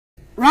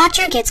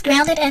Roger gets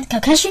grounded and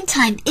concussion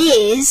time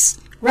is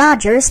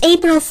Roger's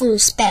April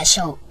Fool's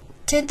special.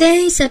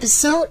 Today's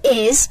episode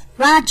is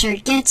Roger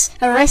gets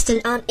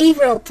arrested on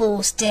April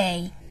Fool's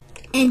Day.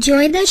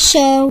 Enjoy the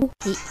show.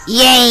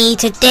 Yay,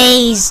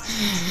 today's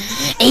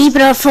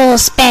April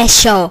Fool's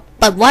special.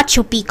 But what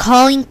you'll be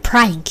calling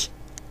prank.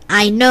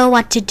 I know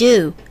what to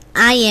do.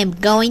 I am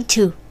going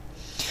to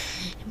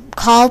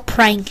call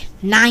prank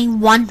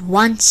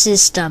 911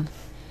 system.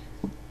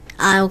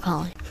 I'll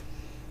call it.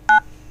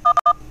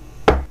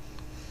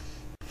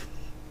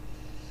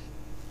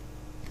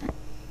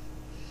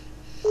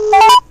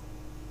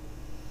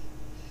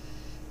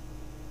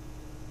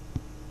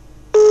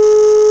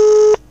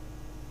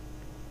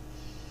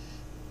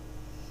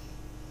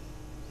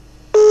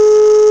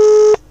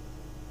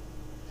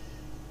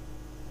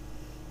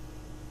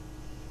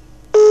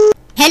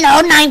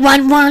 Hello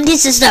 911,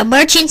 this is the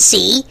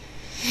emergency.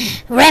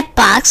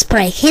 Redbox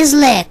break his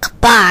leg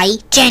by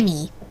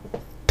Jenny.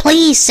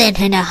 Please send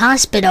him to the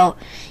hospital.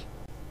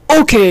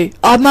 Okay,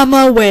 I'm on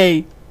my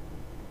way.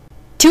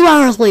 2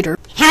 hours later.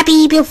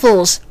 Happy April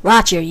Fools.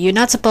 Roger, you're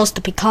not supposed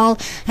to be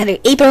called, and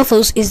April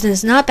Fools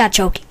is not a bad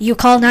joke. You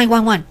call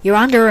 911. You're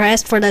under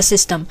arrest for the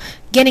system.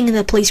 Getting in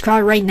the police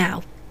car right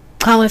now.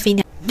 Come with me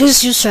now.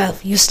 This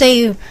yourself. You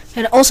stay,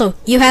 and also,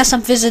 you have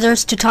some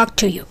visitors to talk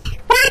to you.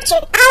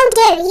 Roger, how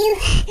dare you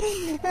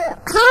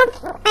call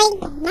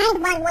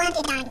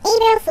 911 on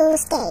April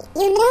Fool's Day?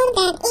 You know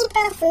that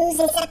April Fool's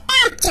is a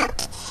bad joke.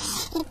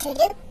 That's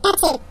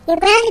it. You're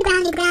grounded.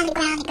 You're grounded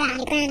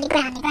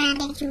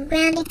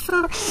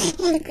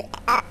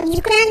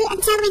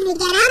until when you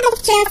get out of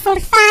jail for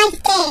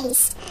 5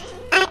 days.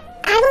 I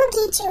will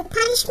get you a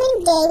punishment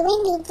day when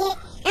you get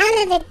out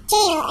of the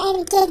jail and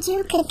get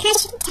you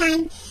concussion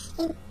time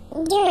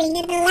during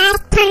the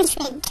last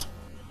punishment.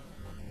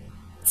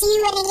 See you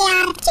when you get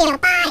out of jail.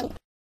 Bye.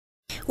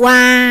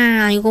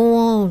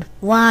 Wow,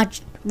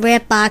 watch.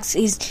 Redbox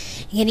is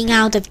getting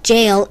out of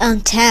jail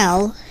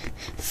until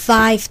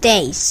 5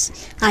 days.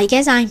 I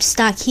guess I'm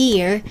stuck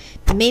here.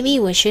 Maybe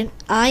we should.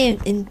 I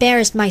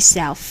embarrassed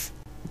myself.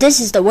 This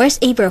is the worst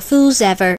April Fools ever.